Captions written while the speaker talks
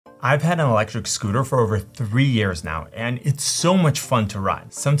I've had an electric scooter for over 3 years now, and it's so much fun to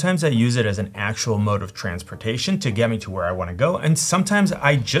ride. Sometimes I use it as an actual mode of transportation to get me to where I want to go, and sometimes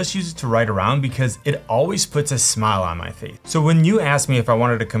I just use it to ride around because it always puts a smile on my face. So when you asked me if I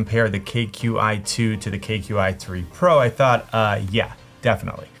wanted to compare the KQi2 to the KQi3 Pro, I thought, yeah,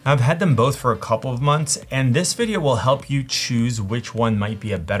 definitely. I've had them both for a couple of months, and this video will help you choose which one might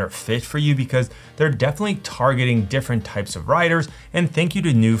be a better fit for you because they're definitely targeting different types of riders, and thank you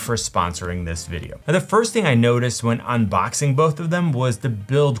to Niu for sponsoring this video. Now, the first thing I noticed when unboxing both of them was the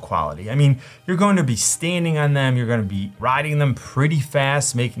build quality. I mean, you're going to be standing on them, you're going to be riding them pretty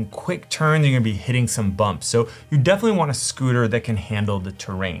fast, making quick turns, you're going to be hitting some bumps. So you definitely want a scooter that can handle the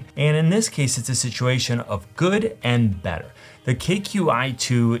terrain. And in this case, it's a situation of good and better. The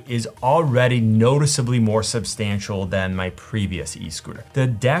KQi2 is already noticeably more substantial than my previous e-scooter. The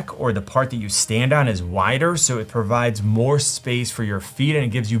deck, or the part that you stand on, is wider, so it provides more space for your feet and it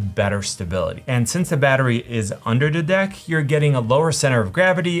gives you better stability. And since the battery is under the deck, you're getting a lower center of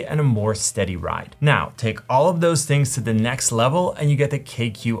gravity and a more steady ride. Now, take all of those things to the next level and you get the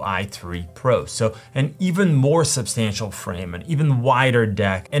KQi3 Pro. So an even more substantial frame, an even wider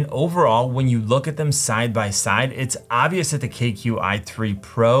deck, and overall, when you look at them side by side, it's obvious that the KQi3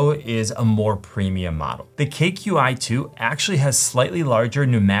 Pro is a more premium model. The KQi2 actually has slightly larger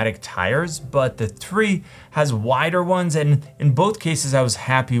pneumatic tires, but the 3 has wider ones, and in both cases I was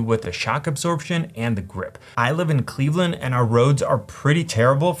happy with the shock absorption and the grip. I live in Cleveland and our roads are pretty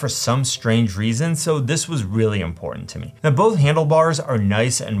terrible for some strange reason, so this was really important to me. Now, both handlebars are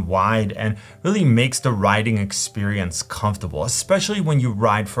nice and wide and really makes the riding experience comfortable, especially when you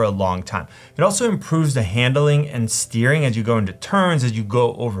ride for a long time. It also improves the handling and steering as you go into turns, as you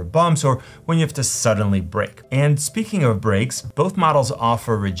go over bumps, or when you have to suddenly brake. And speaking of brakes, both models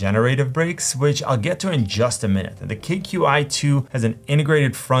offer regenerative brakes, which I'll get to in just a minute. The KQi2 has an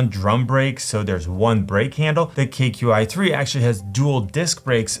integrated front drum brake, so there's one brake handle. The KQi3 actually has dual disc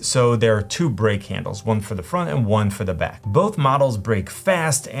brakes, so there are 2 brake handles, one for the front and one for the back. Both models brake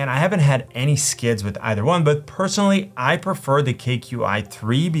fast, and I haven't had any skids with either one, but personally, I prefer the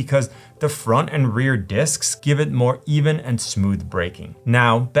KQi3 because the front and rear discs give it more even and smooth braking.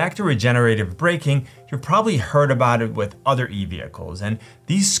 Now, back to regenerative braking, you've probably heard about it with other e-vehicles, and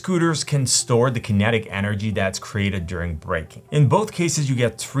these scooters can store the kinetic energy that's created during braking. In both cases, you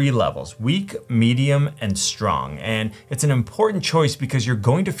get 3 levels: weak, medium, and strong. And it's an important choice because you're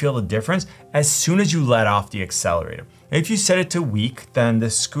going to feel the difference as soon as you let off the accelerator. If you set it to weak, then the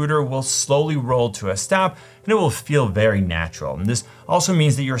scooter will slowly roll to a stop and it will feel very natural. And this also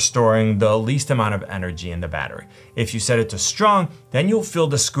means that you're storing the least amount of energy in the battery. If you set it to strong, then you'll feel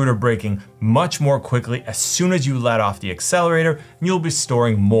the scooter braking much more quickly as soon as you let off the accelerator, and you'll be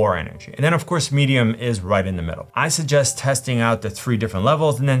storing more energy. And then of course, medium is right in the middle. I suggest testing out the 3 different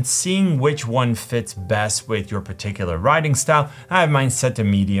levels and then seeing which one fits best with your particular riding style. I have mine set to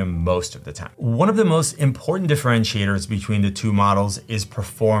medium most of the time. One of the most important differentiators between the 2 models is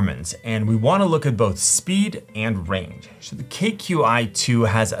performance, and we want to look at both speed and range. So the KQi2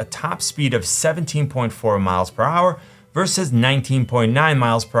 has a top speed of 17.4 miles per hour versus 19.9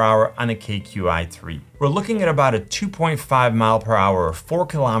 miles per hour on the KQi3. We're looking at about a 2.5 mile per hour or 4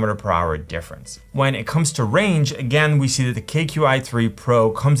 kilometer per hour difference. When it comes to range, again, we see that the KQi3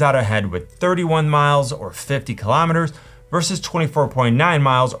 Pro comes out ahead with 31 miles or 50 kilometers versus 24.9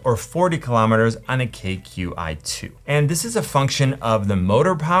 miles or 40 kilometers on the KQi2. And this is a function of the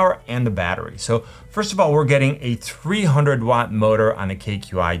motor power and the battery. So first of all, we're getting a 300 watt motor on the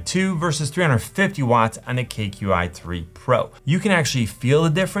KQi2 versus 350 watts on the KQi3 Pro. You can actually feel the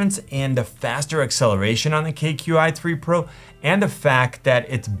difference in the faster acceleration on the KQi3 Pro and the fact that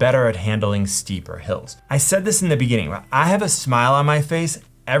it's better at handling steeper hills. I said this in the beginning, but I have a smile on my face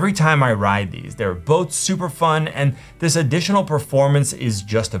every time I ride these. They're both super fun, and this additional performance is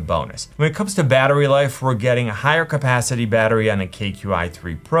just a bonus. When it comes to battery life, we're getting a higher capacity battery on the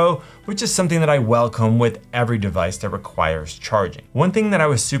KQi3 Pro, which is something that I welcome with every device that requires charging. One thing that I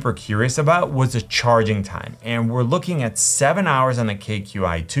was super curious about was the charging time, and we're looking at 7 hours on the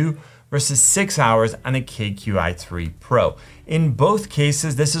KQi2 versus 6 hours on the KQi3 Pro. In both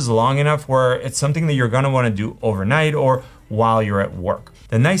cases, this is long enough where it's something that you're gonna wanna do overnight or while you're at work.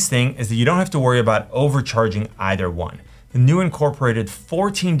 The nice thing is that you don't have to worry about overcharging either one. The Niu incorporated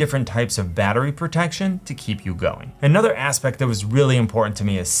 14 different types of battery protection to keep you going. Another aspect that was really important to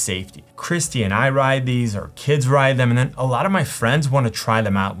me is safety. Christy and I ride these, or kids ride them, and then a lot of my friends want to try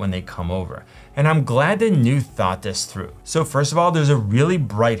them out when they come over. And I'm glad that Niu thought this through. So first of all, there's a really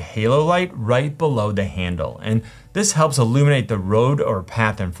bright halo light right below the handle. And This helps illuminate the road or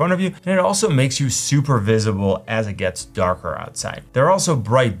path in front of you, and it also makes you super visible as it gets darker outside. There are also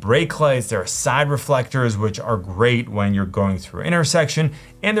bright brake lights, there are side reflectors, which are great when you're going through an intersection,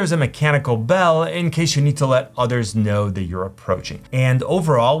 and there's a mechanical bell in case you need to let others know that you're approaching. And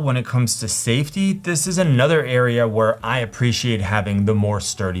overall, when it comes to safety, this is another area where I appreciate having the more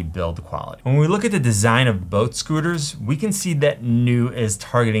sturdy build quality. When we look at the design of both scooters, we can see that Niu is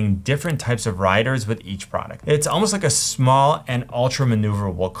targeting different types of riders with each product. It's almost like a small and ultra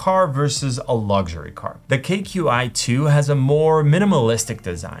maneuverable car versus a luxury car. The KQi2 has a more minimalistic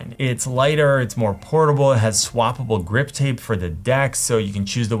design. It's lighter, it's more portable, it has swappable grip tape for the deck, so you can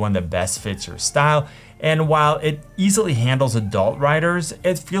choose the one that best fits your style. And while it easily handles adult riders,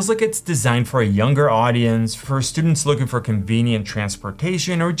 it feels like it's designed for a younger audience, for students looking for convenient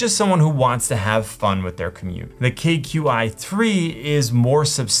transportation, or just someone who wants to have fun with their commute. The KQi3 is more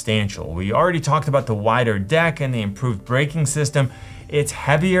substantial. We already talked about the wider deck and the improved braking system. It's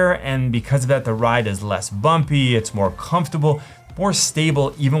heavier, and because of that, the ride is less bumpy, it's more comfortable, more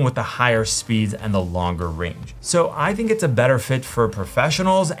stable even with the higher speeds and the longer range. So I think it's a better fit for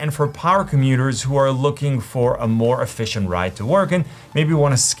professionals and for power commuters who are looking for a more efficient ride to work and maybe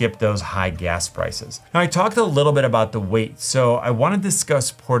want to skip those high gas prices. Now I talked a little bit about the weight, so I want to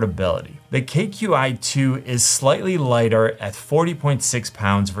discuss portability. The KQi2 is slightly lighter at 40.6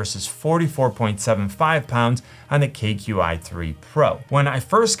 pounds versus 44.75 pounds on the KQi3 Pro. When I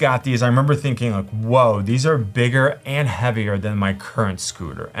first got these, I remember thinking like, whoa, these are bigger and heavier than my current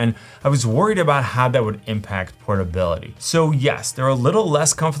scooter. And I was worried about how that would impact portability. So yes, they're a little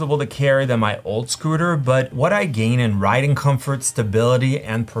less comfortable to carry than my old scooter, but what I gain in riding comfort, stability,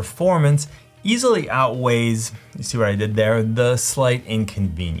 and performance easily outweighs, you see what I did there, the slight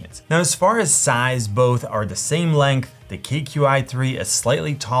inconvenience. Now, as far as size, both are the same length. The KQi3 is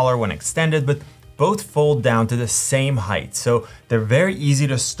slightly taller when extended, but both fold down to the same height, so they're very easy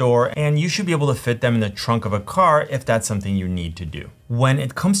to store, and you should be able to fit them in the trunk of a car if that's something you need to do. When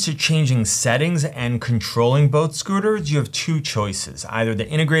it comes to changing settings and controlling both scooters, you have two choices, either the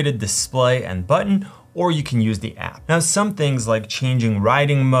integrated display and button, or you can use the app. Now, some things like changing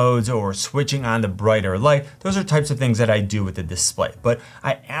riding modes or switching on the brighter light, those are types of things that I do with the display, but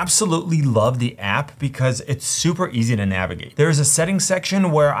I absolutely love the app because it's super easy to navigate. There's a settings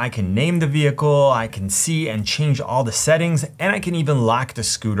section where I can name the vehicle, I can see and change all the settings, and I can even lock the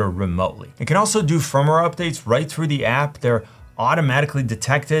scooter remotely. I can also do firmware updates right through the app. They're automatically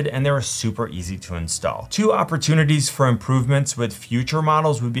detected, and they're super easy to install. Two opportunities for improvements with future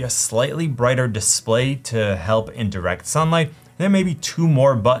models would be a slightly brighter display to help in direct sunlight, and then maybe two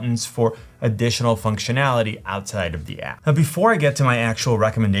more buttons for additional functionality outside of the app. Now, before I get to my actual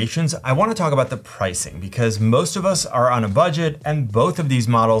recommendations, I want to talk about the pricing because most of us are on a budget and both of these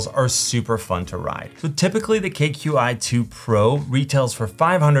models are super fun to ride. So typically the KQi2 Pro retails for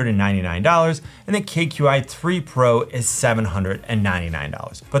 $599 and the KQi3 Pro is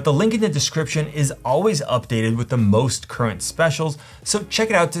 $799. But the link in the description is always updated with the most current specials, so check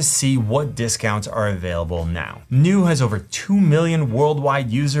it out to see what discounts are available now. Niu has over 2 million worldwide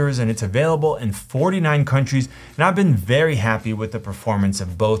users and it's available in 49 countries, and I've been very happy with the performance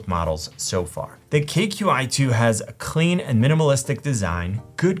of both models so far. The KQi2 has a clean and minimalistic design,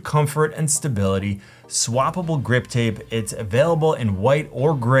 good comfort and stability, swappable grip tape, it's available in white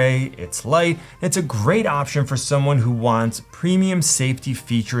or gray, it's light, it's a great option for someone who wants premium safety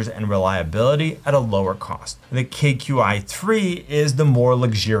features and reliability at a lower cost. The KQi3 is the more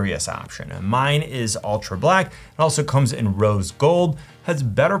luxurious option. Mine is ultra black, it also comes in rose gold, has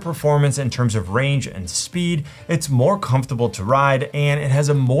better performance in terms of range and speed, it's more comfortable to ride, and it has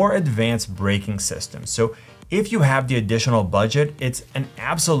a more advanced braking system. So if you have the additional budget, it's an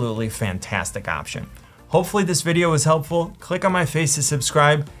absolutely fantastic option. Hopefully this video was helpful. Click on my face to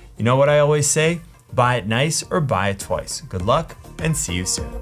subscribe. You know what I always say, buy it nice or buy it twice. Good luck and see you soon.